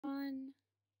everyone.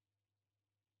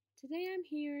 Today I'm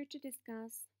here to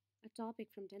discuss a topic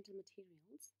from dental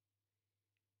materials.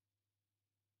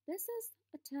 This is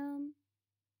a term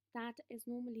that is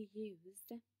normally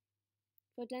used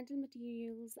for dental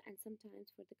materials and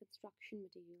sometimes for the construction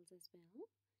materials as well.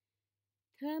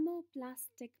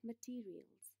 Thermoplastic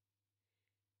materials.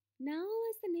 Now,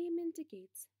 as the name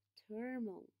indicates,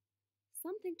 thermo,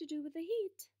 something to do with the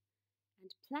heat,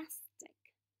 and plastic.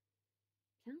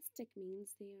 Plastic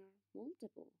means they are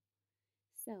moldable.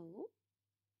 So,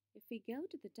 if we go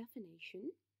to the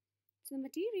definition, so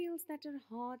materials that are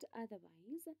hard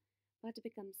otherwise but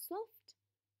become soft,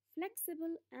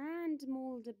 flexible, and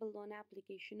moldable on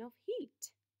application of heat.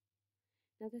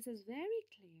 Now, this is very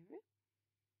clear,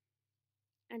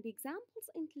 and the examples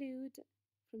include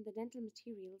from the dental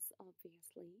materials,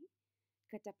 obviously,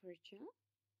 gutta-percha,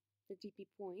 the DP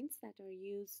points that are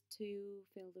used to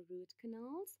fill the root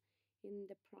canals in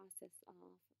the process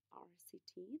of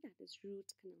RCT, that is root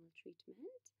canal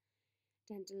treatment,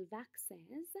 dental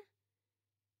waxes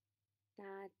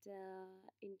that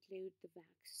include the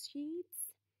wax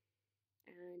sheets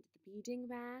and the beading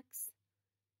wax,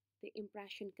 the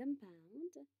impression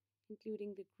compound,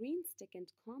 including the green stick and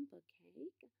combo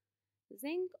cake,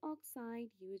 zinc oxide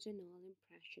eugenol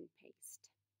impression paste.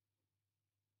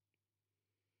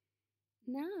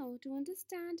 Now, to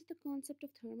understand the concept of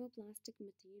thermoplastic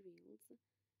materials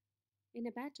in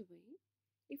a better way,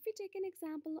 if we take an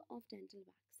example of dental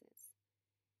waxes.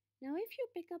 Now, if you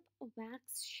pick up a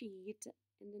wax sheet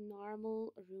in the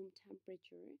normal room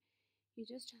temperature, you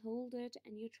just hold it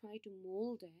and you try to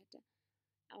mold it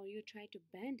or you try to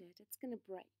bend it, it's going to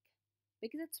break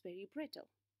because it's very brittle.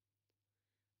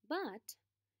 But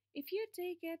if you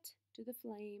take it to the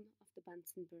flame of the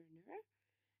Bunsen burner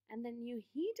and then you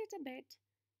heat it a bit,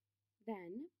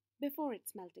 then before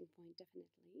its melting point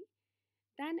definitely,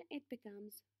 then it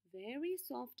becomes very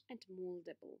soft and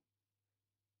moldable.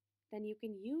 Then you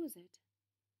can use it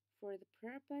for the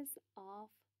purpose of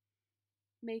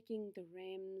making the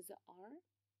rims or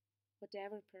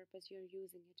whatever purpose you're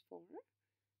using it for.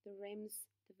 The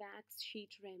rims, the wax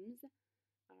sheet rims,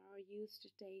 are used to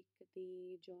take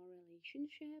the jaw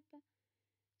relationship.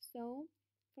 So,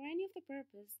 for any of the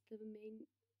purpose, the main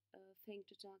thing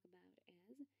to talk about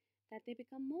is that they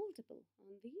become moldable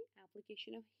on the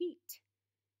application of heat.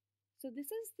 So,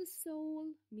 this is the sole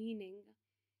meaning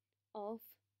of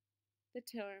the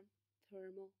term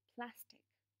thermoplastic.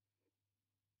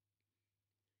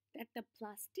 That the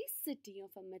plasticity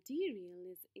of a material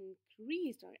is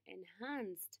increased or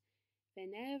enhanced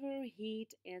whenever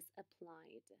heat is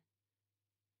applied.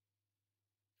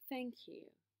 Thank you.